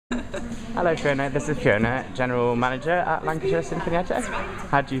Hello Fiona, this is Fiona, General Manager at Lancashire Symphony Theatre.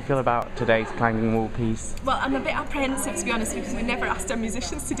 How do you feel about today's clanging wall piece? Well, I'm a bit apprehensive to be honest, because we never asked our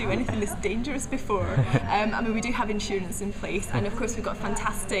musicians to do anything this dangerous before. I mean, we do have insurance in place, and of course we've got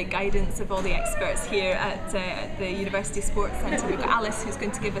fantastic guidance of all the experts here at the University Sports Centre. We've got Alice, who's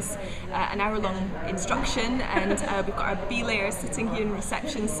going to give us an hour-long instruction, and we've got our belayers sitting here in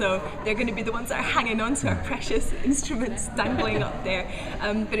reception, so they're going to be the ones that are hanging on to our precious instruments dangling up there.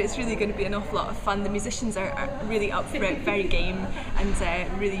 But it's really going to be an awful lot of fun. The musicians are really up for it, very game, and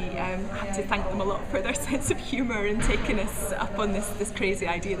really have to thank them a lot for their sense of humour and taking us up on this crazy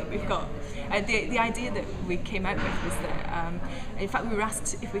idea that we've got. The idea that we came out with was that, in fact, we were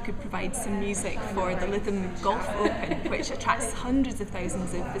asked if we could provide some music for the Lytham Golf Open, which attracts hundreds of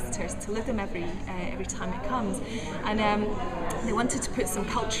thousands of visitors to Lytham every time it comes, and they wanted to put some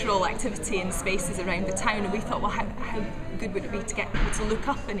cultural activity in spaces around the town, and we thought, well, how good would it be to get people to look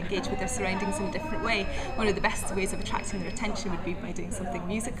up and engage with their surroundings in a different way? One of the best ways of attracting their attention would be by doing something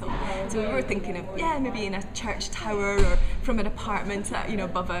musical. So we were thinking of, maybe in a church tower or from an apartment,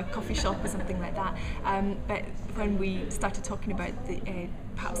 above a coffee shop or something like that. But when we started talking about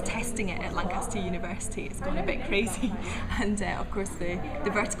perhaps testing it at Lancaster University, it's gone a bit crazy, and of course the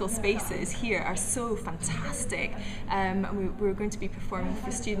vertical spaces here are so fantastic, and we're going to be performing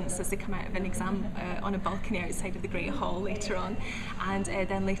for students as they come out of an exam on a balcony outside of the Great Hall later on, and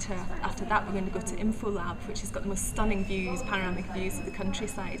then later after that we're going to go to InfoLab, which has got the most stunning views, panoramic views of the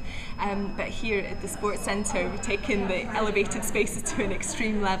countryside, but here at the Sports Centre we're taking the elevated spaces to an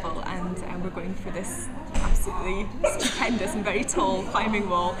extreme level, and we're going for this absolutely stupendous and very tall climbing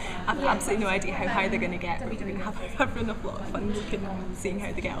wall. I've absolutely no idea how high they're going to get, but we're going to have an awful lot of fun seeing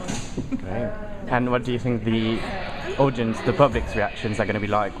how they get on. Great. And what do you think the audience, the public's reactions are going to be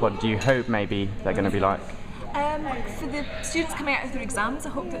like? What do you hope maybe they're going to be like? For the students coming out of their exams, I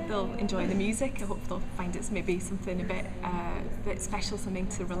hope that they'll enjoy the music. I hope they'll find it's maybe something a bit special, something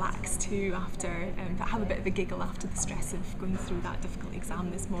to relax to after, have a bit of a giggle after the stress of going through that difficult exam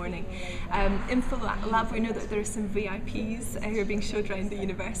this morning. InfoLab, we know that there are some VIPs who are being showed around the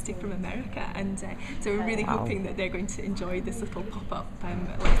university from America, and so we're really hoping that they're going to enjoy this little pop-up.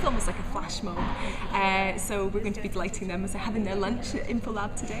 It's almost like a flash mob. So we're going to be delighting them as they're having their lunch at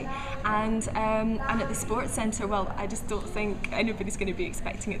InfoLab today, and at the Sports Centre, well, I just don't think anybody's going to be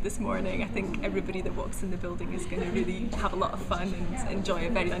expecting it this morning. I think everybody that walks in the building is going to really have a lot of fun and enjoy a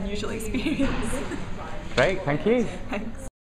very unusual experience. Great, thank you. Thanks.